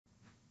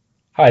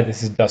Hi,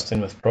 this is Dustin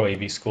with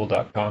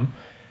ProAVSchool.com.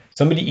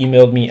 Somebody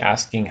emailed me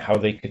asking how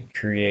they could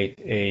create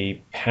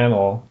a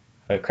panel,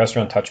 a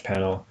Crestron touch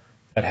panel,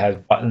 that has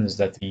buttons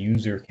that the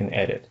user can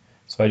edit.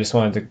 So I just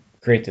wanted to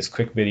create this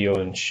quick video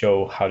and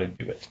show how to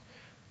do it.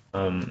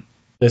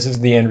 This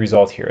is the end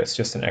result here. It's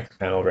just an X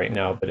panel right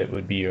now, but it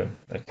would be a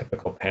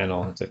typical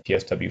panel. It's a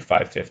TSW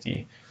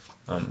 550.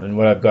 And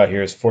what I've got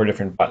here is 4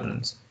 different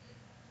buttons.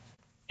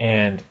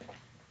 And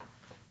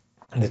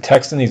the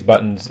text in these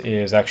buttons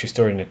is actually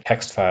stored in a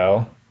text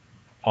file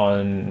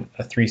on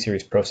a 3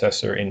 series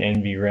processor in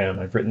NVRAM.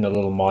 I've written a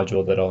little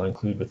module that I'll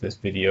include with this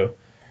video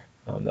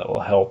that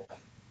will help.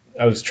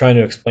 I was trying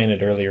to explain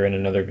it earlier in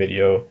another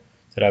video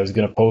that I was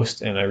going to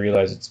post, and I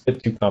realized it's a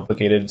bit too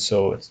complicated,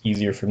 so it's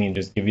easier for me to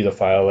just give you the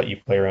file, let you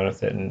play around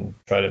with it, and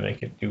try to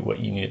make it do what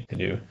you need it to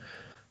do.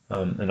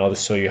 And I'll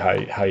just show you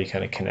how you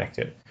kind of connect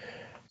it.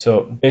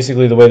 So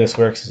basically the way this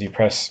works is you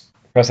press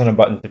on a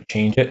button to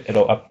change it.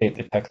 It'll update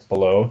the text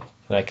below,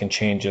 and I can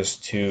change this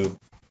to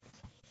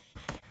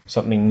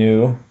something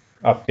new,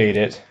 update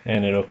it,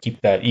 and it'll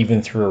keep that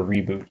even through a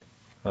reboot.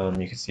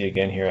 You can see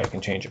again here I can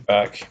change it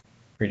back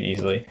pretty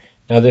easily.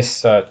 Now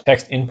this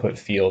text input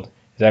field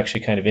is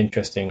actually kind of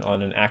interesting.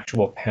 On an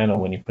actual panel,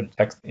 when you put a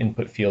text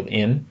input field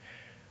in,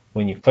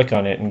 when you click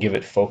on it and give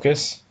it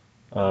focus,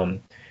 a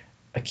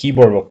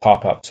keyboard will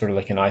pop up, sort of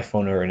like an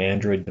iPhone or an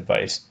Android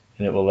device,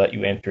 and it will let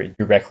you enter it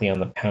directly on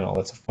the panel.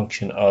 That's a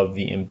function of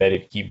the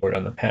embedded keyboard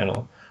on the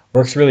panel.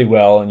 Works really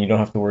well, and you don't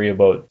have to worry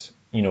about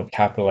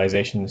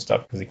capitalization and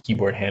stuff because the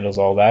keyboard handles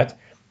all that.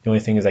 The only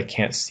thing is I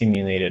can't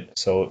simulate it.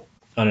 So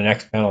on an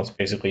X panel, it's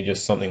basically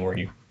just something where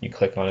you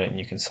click on it and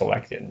you can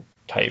select it and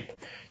type.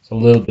 It's a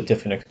little bit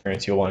different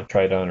experience. You'll want to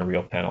try it on a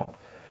real panel.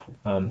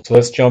 So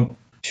let's jump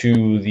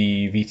to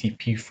the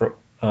VTP for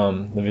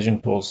the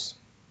Vision Tools.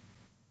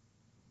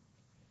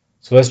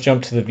 So let's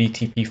jump to the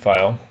VTP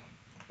file,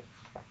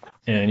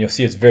 and you'll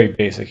see it's very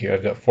basic here.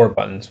 I've got 4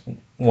 buttons,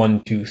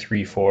 1, 2,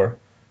 3, 4,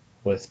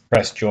 with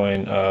press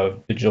join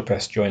of digital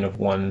press join of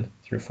 1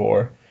 through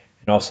 4,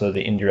 and also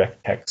the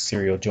indirect text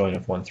serial join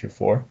of 1 through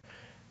 4.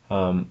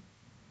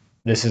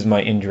 This is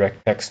my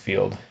indirect text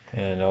field,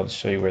 and I'll just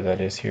show you where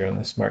that is here on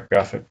the Smart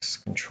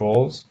Graphics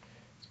controls.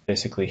 It's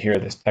basically here,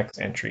 this text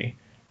entry.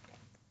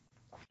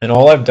 And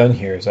all I've done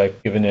here is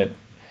I've given it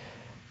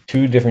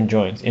 2 different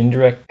joins.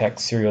 Indirect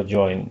text serial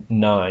join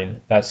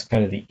 9, that's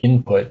kind of the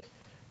input.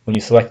 When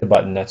you select the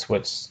button, that's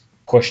what's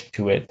pushed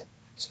to it,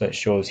 so it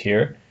shows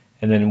here.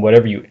 And then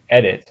whatever you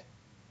edit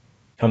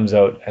comes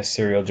out as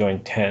serial join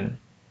 10.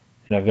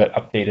 And I've got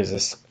update as a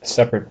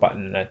separate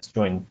button that's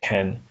join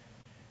 10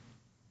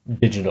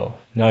 digital.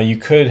 Now you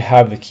could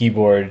have the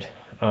keyboard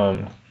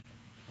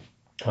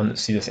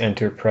see this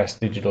enter press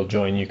digital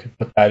join, you could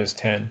put that as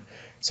 10.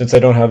 Since I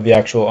don't have the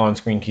actual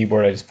on-screen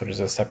keyboard, I just put it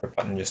as a separate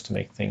button just to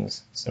make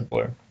things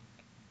simpler.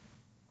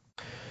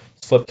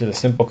 Let's flip to the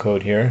simple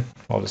code here.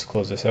 I'll just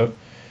close this out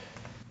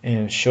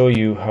and show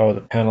you how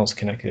the panel is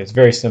connected. It's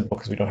very simple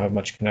because we don't have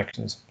much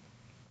connections.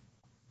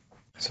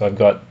 So I've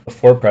got the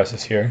 4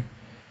 presses here,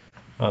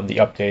 the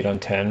update on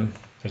 10.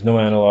 There's no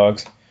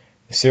analogs.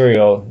 The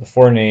serial, the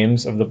 4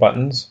 names of the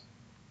buttons,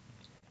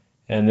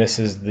 and this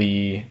is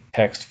the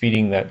text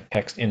feeding that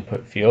text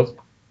input field.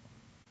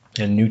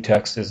 And new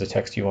text is the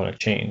text you want to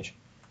change.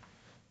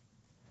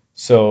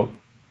 So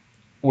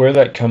where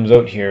that comes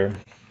out here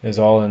is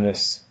all in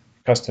this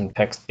custom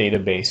text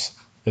database.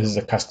 This is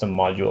a custom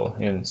module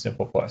in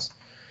Simple Plus.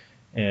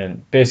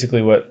 And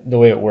basically the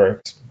way it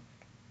works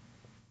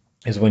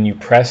is when you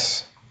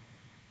press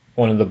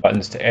one of the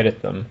buttons to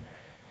edit them,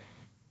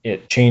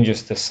 it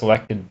changes the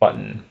selected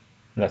button.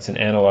 That's an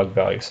analog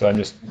value. So I'm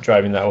just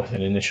driving that with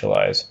an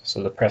initialize.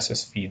 So the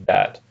presses feed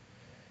that.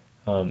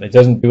 It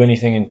doesn't do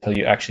anything until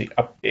you actually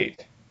update,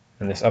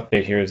 and this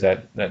update here is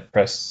that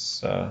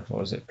press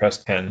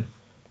press 10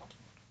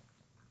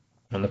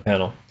 on the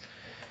panel.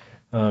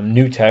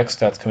 New text,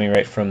 that's coming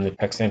right from the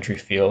text entry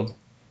field.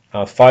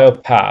 File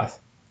path,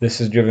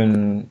 this is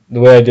driven the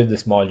way I did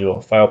this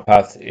module. File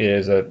path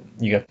is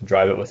you have to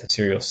drive it with a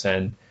serial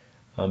send.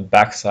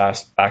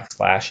 Backslash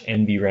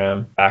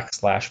nvram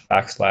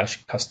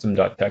 /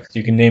 custom.txt.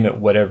 You can name it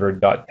whatever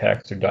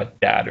 .text or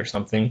 .dat or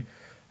something.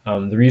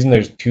 The reason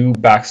there's 2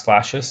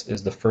 backslashes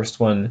is the first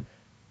one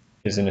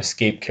is an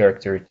escape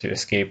character to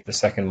escape the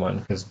second one,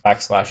 because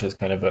backslash is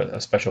kind of a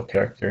special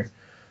character.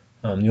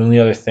 The only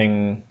other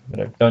thing that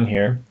I've done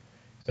here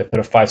is I put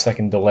a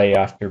 5-second delay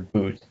after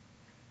boot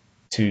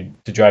to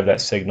drive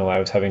that signal. I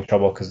was having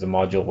trouble because the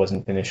module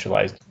wasn't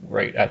initialized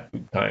right at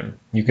boot time.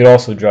 You could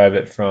also drive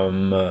it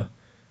from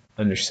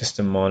under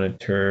System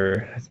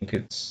Monitor. I think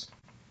it's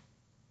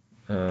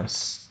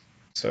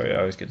sorry, I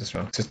always get this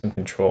wrong. System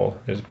Control.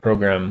 There's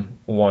Program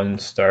 1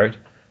 Start,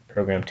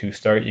 Program 2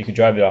 Start. You could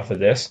drive it off of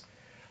this.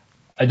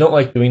 I don't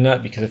like doing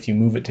that because if you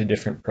move it to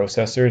different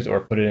processors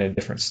or put it in a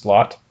different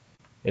slot,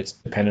 it's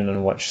dependent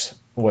on which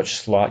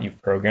slot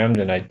you've programmed,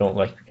 and I don't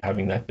like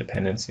having that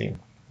dependency.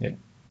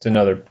 It's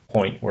another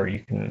point where you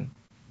can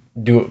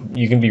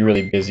be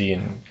really busy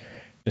and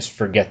just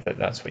forget that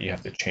that's what you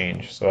have to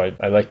change. So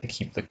I like to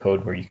keep the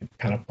code where you can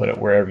kind of put it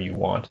wherever you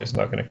want. It's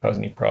not going to cause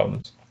any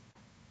problems.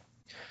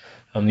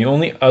 The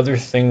only other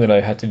thing that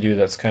I had to do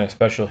that's kind of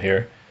special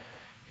here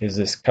is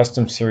this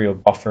custom serial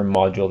buffer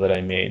module that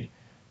I made.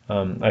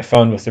 I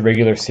found with the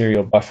regular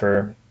serial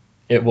buffer,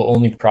 it will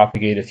only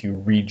propagate if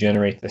you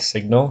regenerate the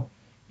signal.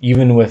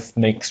 Even with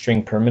make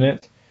string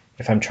permanent,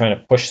 if I'm trying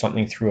to push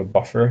something through a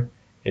buffer,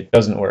 it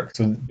doesn't work.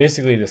 So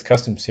basically this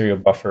custom serial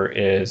buffer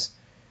it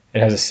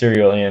has a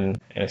serial in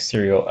and a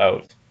serial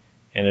out,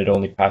 and it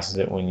only passes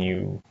it when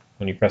you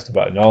press the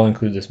button. I'll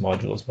include this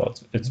module as well.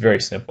 It's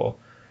very simple.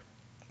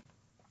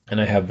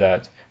 And I have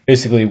that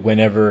basically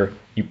whenever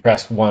you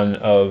press one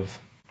of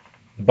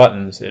the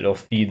buttons, it'll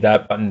feed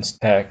that button's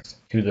text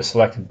to the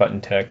selected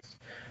button text.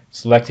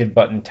 Selected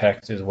button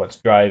text is what's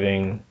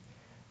driving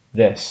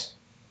this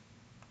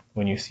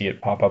when you see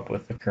it pop up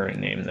with the current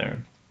name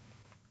there.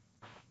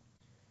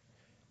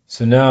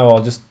 So now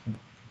I'll just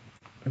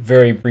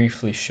very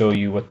briefly show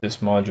you what this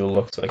module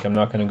looks like. I'm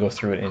not going to go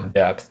through it in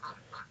depth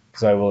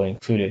because I will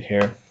include it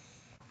here.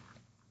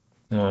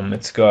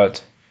 It's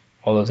got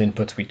all those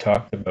inputs we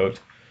talked about.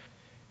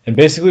 And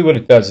basically what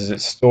it does is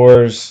it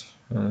stores,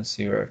 let's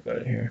see where I've got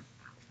it here.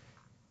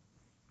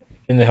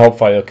 In the help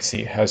file, you can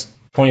see it has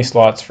 20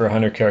 slots for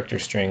 100 character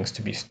strings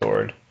to be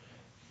stored.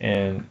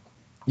 And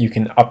you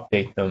can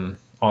update them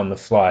on the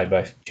fly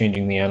by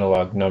changing the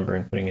analog number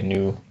and putting a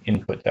new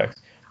input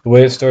text. The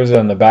way it stores it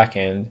on the back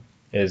end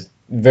is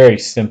very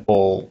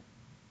simple.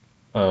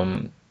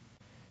 Not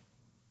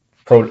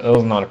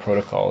a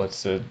protocol.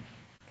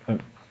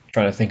 I'm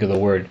trying to think of the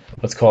word.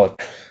 Let's call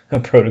it a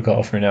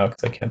protocol for now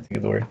because I can't think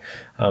of the word.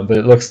 But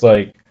it looks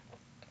like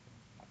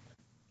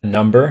a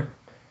number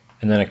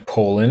and then a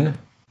colon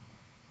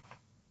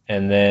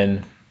and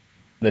then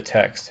the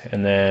text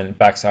and then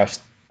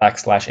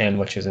backslash n,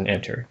 which is an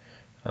enter.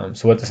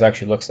 So what this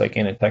actually looks like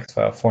in a text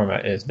file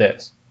format is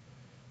this.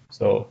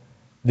 So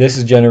this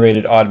is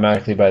generated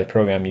automatically by the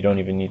program. You don't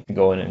even need to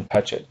go in and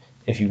touch it.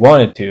 If you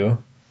wanted to,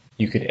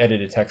 you could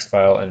edit a text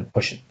file and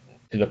push it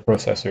to the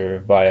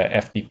processor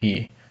via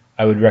FTP.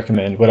 I would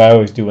recommend, what I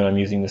always do when I'm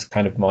using this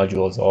kind of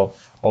module is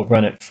I'll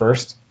run it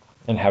first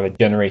and have it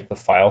generate the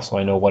file so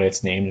I know what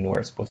it's named and where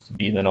it's supposed to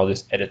be. Then I'll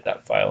just edit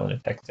that file in a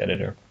text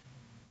editor.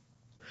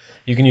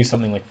 You can use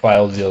something like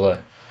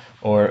FileZilla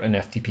or an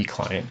FTP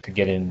client to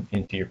get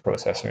into your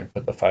processor and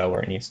put the file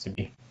where it needs to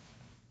be.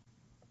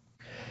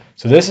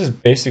 So this is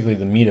basically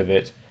the meat of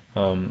it.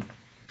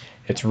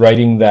 It's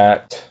writing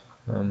that,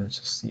 let's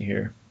just see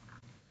here.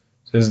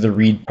 So this is the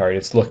read part.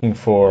 It's looking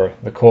for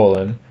the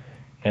colon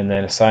and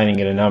then assigning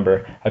it a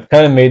number. I've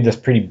kind of made this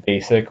pretty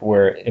basic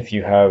where if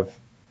you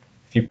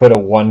put a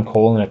 1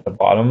 colon at the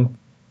bottom,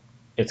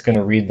 it's going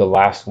to read the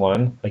last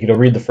one. Like it'll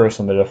read the first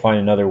one, but it'll find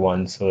another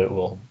one, so it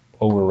will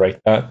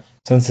overwrite that.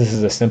 Since this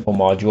is a simple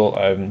module,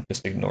 I'm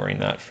just ignoring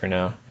that for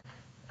now.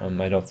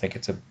 I don't think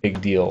it's a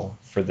big deal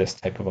for this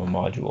type of a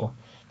module.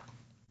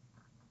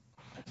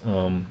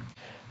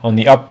 On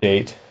the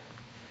update,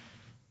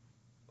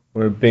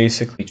 we're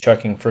basically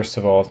checking first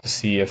of all to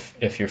see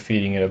if you're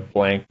feeding it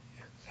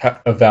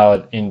a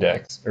valid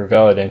index or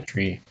valid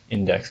entry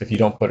index. If you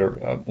don't put a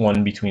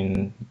 1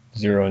 between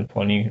 0 and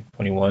 20,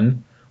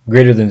 21,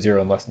 greater than 0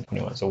 and less than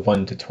 21, so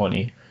 1 to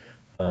 20,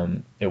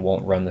 it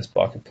won't run this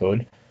block of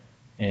code.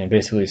 And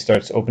basically it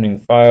starts opening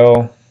the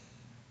file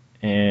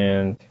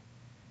and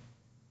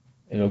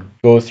it'll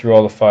go through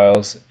all the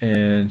files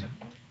and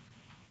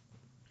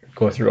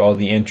go through all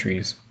the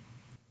entries.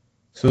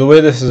 So the way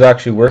this is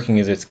actually working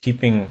is it's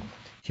keeping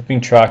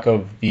track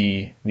of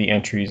the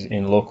entries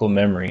in local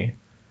memory,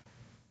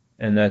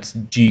 and that's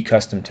G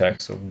custom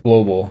text, so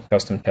global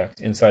custom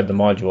text inside the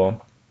module,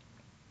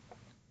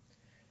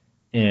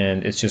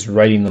 and it's just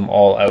writing them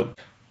all out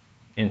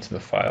into the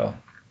file.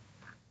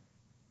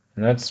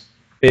 And that's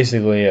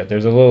basically it.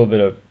 There's a little bit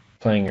of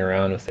playing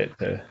around with it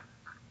to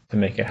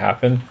make it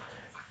happen,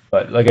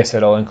 but like I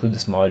said, I'll include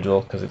this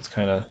module because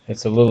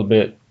it's a little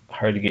bit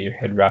hard to get your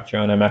head wrapped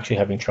around. I'm actually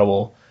having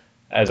trouble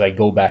as I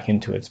go back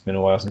into it. It's been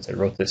a while since I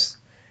wrote this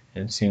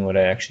and seeing what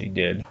I actually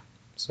did.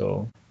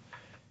 So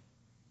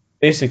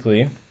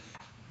basically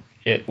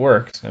it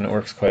works, and it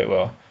works quite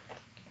well.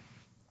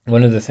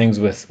 One of the things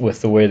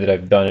with the way that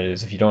I've done it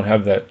is if you don't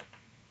have that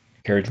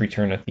carriage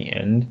return at the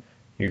end,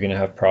 you're going to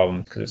have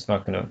problems because it's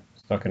not going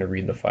to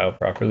read the file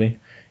properly.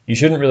 You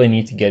shouldn't really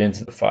need to get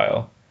into the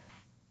file.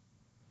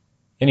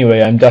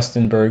 Anyway, I'm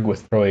Dustin Berg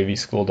with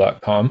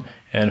proavschool.com,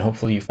 and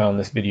hopefully you found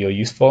this video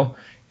useful.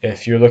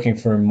 If you're looking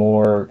for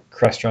more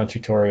Crestron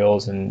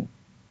tutorials and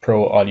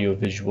pro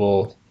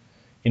audiovisual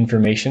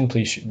information,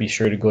 please be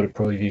sure to go to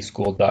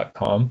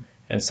proavschool.com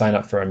and sign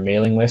up for our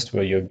mailing list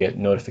where you'll get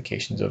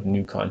notifications of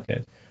new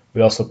content.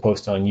 We also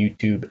post on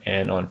YouTube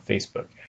and on Facebook.